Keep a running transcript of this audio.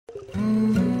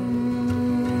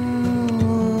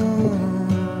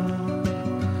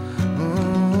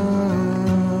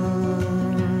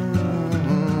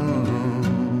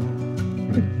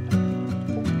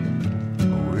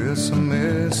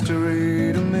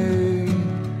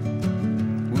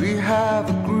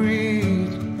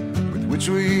which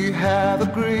we have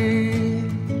agreed.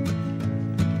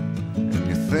 And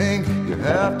you think you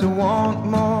have to want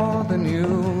more than you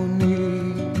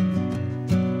need.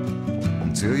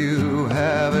 Until you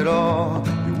have it all,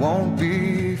 you won't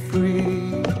be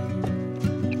free.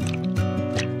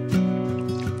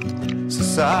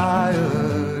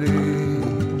 Society,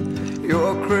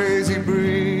 you're a crazy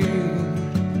breed.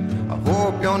 I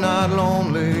hope you're not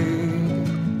lonely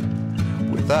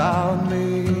without me.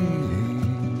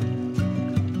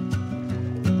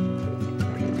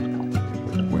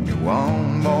 When you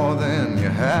want more than you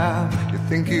have, you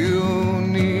think you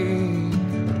need.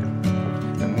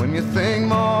 And when you think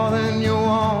more than you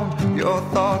want, your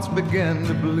thoughts begin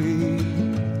to bleed.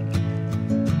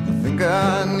 I think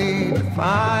I need to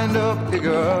find a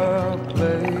bigger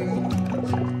place.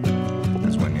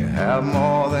 'Cause when you have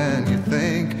more than you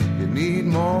think, you need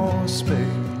more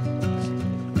space.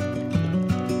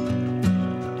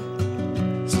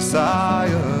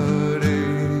 Society,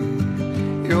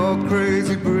 you're a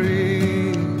crazy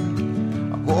breed.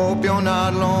 I hope you're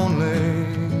not lonely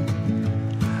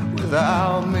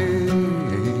without me.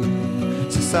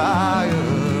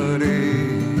 Society,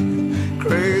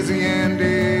 crazy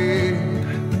indeed.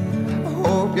 I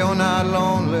hope you're not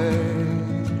lonely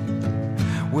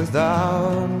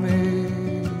without me.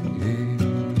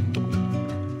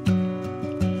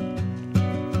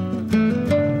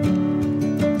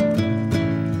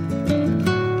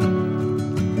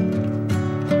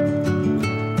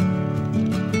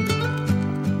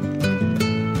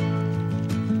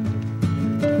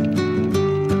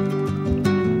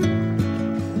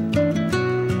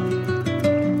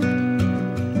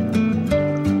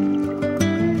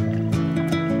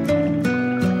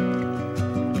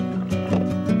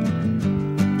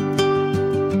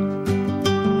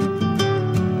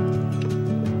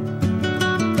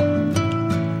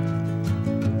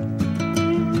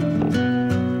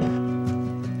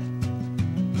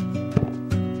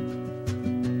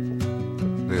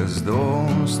 There's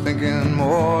those thinking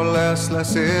more or less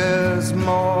is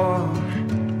more.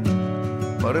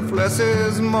 But if less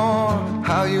is more,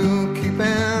 how you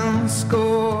keeping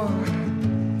score?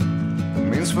 It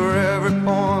means for every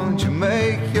point you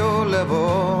make, your level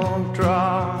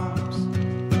drops.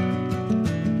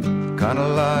 Kinda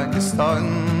like you're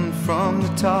starting from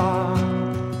the top,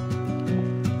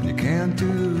 and you can't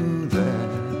do that.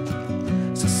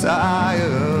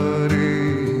 Society,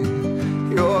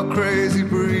 you're a crazy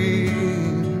breed.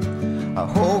 I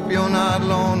hope you're not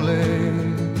lonely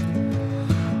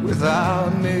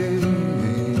without me.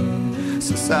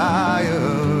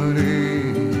 Society,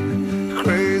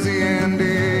 crazy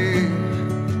indeed.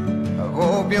 I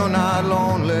hope you're not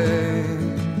lonely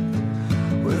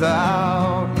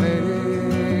without me.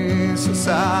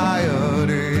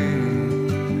 Society,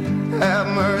 have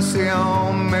mercy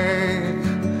on me.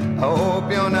 I hope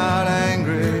you're not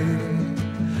angry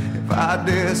I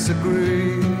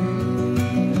disagree.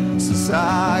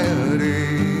 Society,